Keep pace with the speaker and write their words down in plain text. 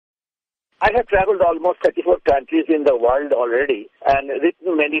I have traveled almost 34 countries in the world already and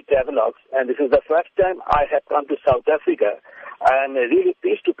written many travelogues, and this is the first time I have come to South Africa. I am really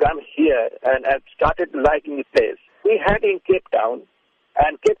pleased to come here, and I've started liking the place. We had in Cape Town,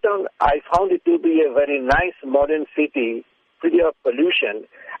 and Cape Town I found it to be a very nice modern city, free of pollution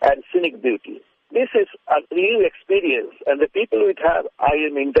and scenic beauty. This is a real experience, and the people with whom I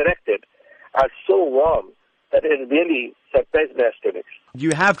am interacted are so warm that it really surprised the students.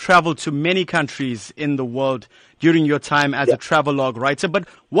 You have traveled to many countries in the world during your time as a travelogue writer, but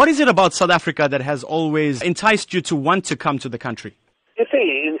what is it about South Africa that has always enticed you to want to come to the country? You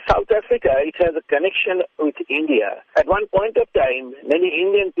see, in South Africa, it has a connection with India. At one point of time, many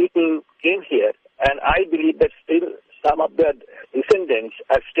Indian people came here, and I believe that still some of their descendants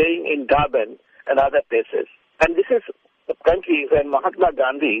are staying in Durban and other places. And this is the country where Mahatma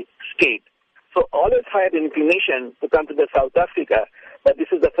Gandhi stayed. So always had an inclination to come to the South Africa, but this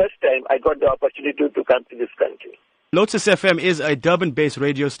is the first time I got the opportunity to come to this country. Lotus FM is a Durban-based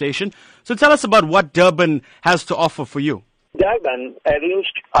radio station. So tell us about what Durban has to offer for you. Durban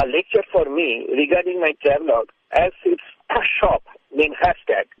arranged a lecture for me regarding my travelogue as its a shop named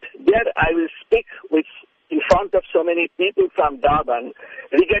Hashtag. There I will speak in front of so many people from Durban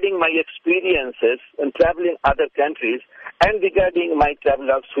regarding my experiences in traveling other countries and regarding my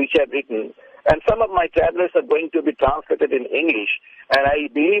travelogues which I've written. And some of my travelers are going to be translated in English, and I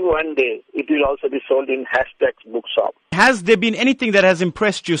believe one day it will also be sold in Hashtag's bookshop. Has there been anything that has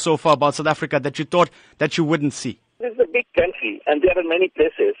impressed you so far about South Africa that you thought that you wouldn't see? This is a big country, and there are many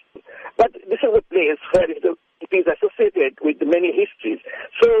places. But this is a place where it is associated with many histories.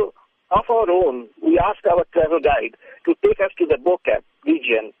 So, of our own, we asked our travel guide to take us to the Bokap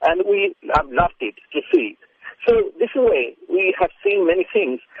region, and we have loved it to see. So this way, we have seen many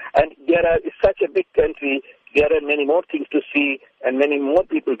things, and it's such a big country, there are many more things to see and many more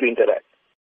people to interact.